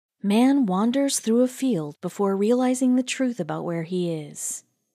Man wanders through a field before realizing the truth about where he is.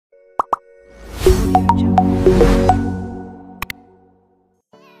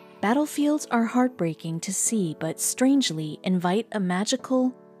 Battlefields are heartbreaking to see, but strangely invite a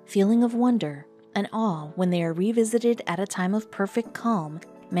magical feeling of wonder and awe when they are revisited at a time of perfect calm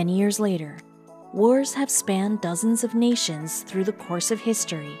many years later. Wars have spanned dozens of nations through the course of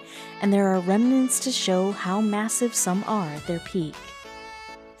history, and there are remnants to show how massive some are at their peak.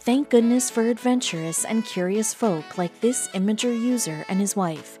 Thank goodness for adventurous and curious folk like this Imager user and his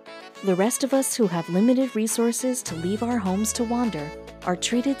wife. The rest of us who have limited resources to leave our homes to wander are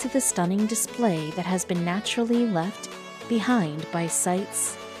treated to the stunning display that has been naturally left behind by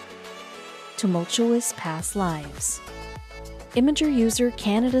Sight's tumultuous past lives. Imager user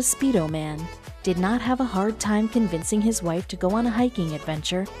Canada Speedo Man did not have a hard time convincing his wife to go on a hiking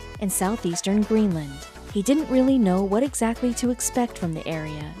adventure in southeastern Greenland. He didn't really know what exactly to expect from the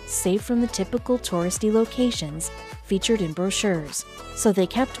area, save from the typical touristy locations featured in brochures, so they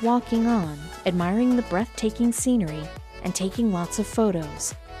kept walking on, admiring the breathtaking scenery and taking lots of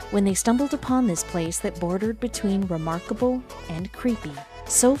photos, when they stumbled upon this place that bordered between remarkable and creepy.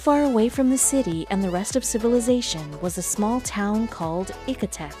 So far away from the city and the rest of civilization was a small town called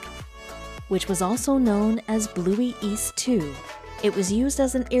Icatec, which was also known as Bluey East 2. It was used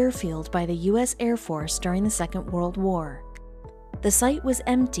as an airfield by the US Air Force during the Second World War. The site was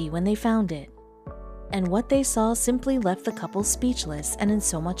empty when they found it, and what they saw simply left the couple speechless and in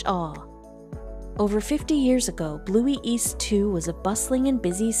so much awe. Over 50 years ago, Bluey East 2 was a bustling and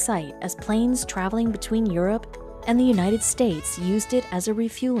busy site as planes traveling between Europe and the United States used it as a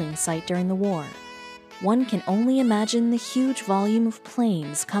refueling site during the war. One can only imagine the huge volume of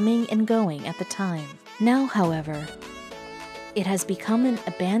planes coming and going at the time. Now, however, it has become an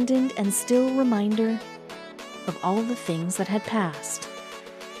abandoned and still reminder of all the things that had passed.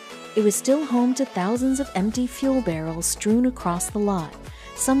 It was still home to thousands of empty fuel barrels strewn across the lot.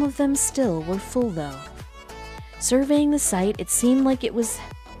 Some of them still were full though. Surveying the site, it seemed like it was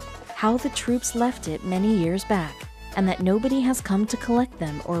how the troops left it many years back, and that nobody has come to collect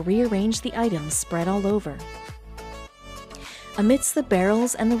them or rearrange the items spread all over. Amidst the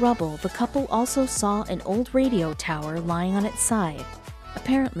barrels and the rubble, the couple also saw an old radio tower lying on its side.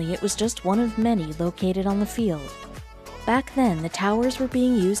 Apparently, it was just one of many located on the field. Back then, the towers were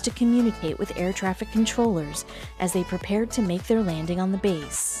being used to communicate with air traffic controllers as they prepared to make their landing on the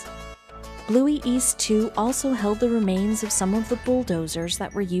base. Bluey East 2 also held the remains of some of the bulldozers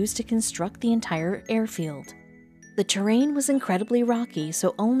that were used to construct the entire airfield. The terrain was incredibly rocky,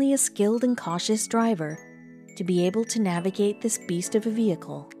 so only a skilled and cautious driver to be able to navigate this beast of a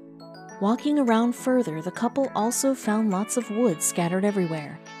vehicle. Walking around further, the couple also found lots of wood scattered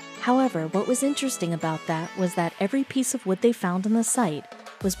everywhere. However, what was interesting about that was that every piece of wood they found on the site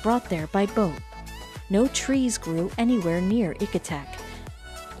was brought there by boat. No trees grew anywhere near Icatec.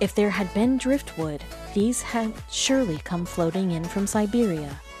 If there had been driftwood, these had surely come floating in from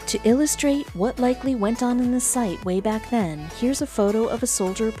Siberia. To illustrate what likely went on in the site way back then, here's a photo of a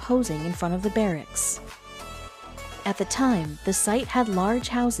soldier posing in front of the barracks. At the time, the site had large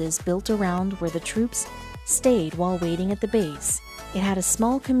houses built around where the troops stayed while waiting at the base. It had a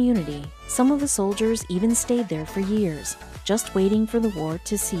small community. Some of the soldiers even stayed there for years, just waiting for the war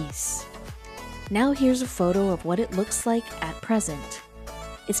to cease. Now here's a photo of what it looks like at present.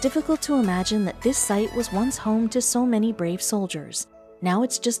 It's difficult to imagine that this site was once home to so many brave soldiers. Now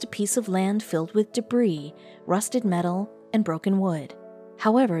it's just a piece of land filled with debris, rusted metal, and broken wood.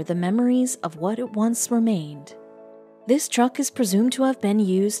 However, the memories of what it once remained. This truck is presumed to have been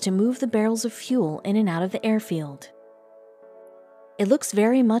used to move the barrels of fuel in and out of the airfield. It looks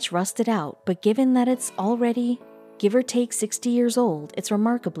very much rusted out, but given that it's already, give or take 60 years old, it's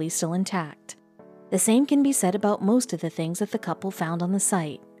remarkably still intact. The same can be said about most of the things that the couple found on the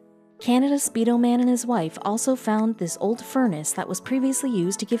site. Canada Speedo Man and his wife also found this old furnace that was previously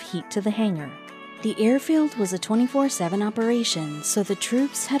used to give heat to the hangar. The airfield was a 24/7 operation, so the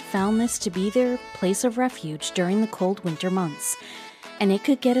troops had found this to be their place of refuge during the cold winter months, and it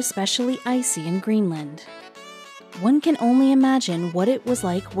could get especially icy in Greenland. One can only imagine what it was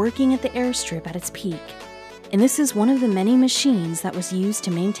like working at the airstrip at its peak, and this is one of the many machines that was used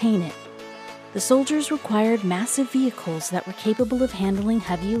to maintain it. The soldiers required massive vehicles that were capable of handling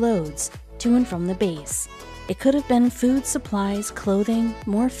heavy loads to and from the base. It could have been food supplies, clothing,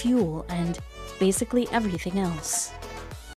 more fuel, and basically everything else.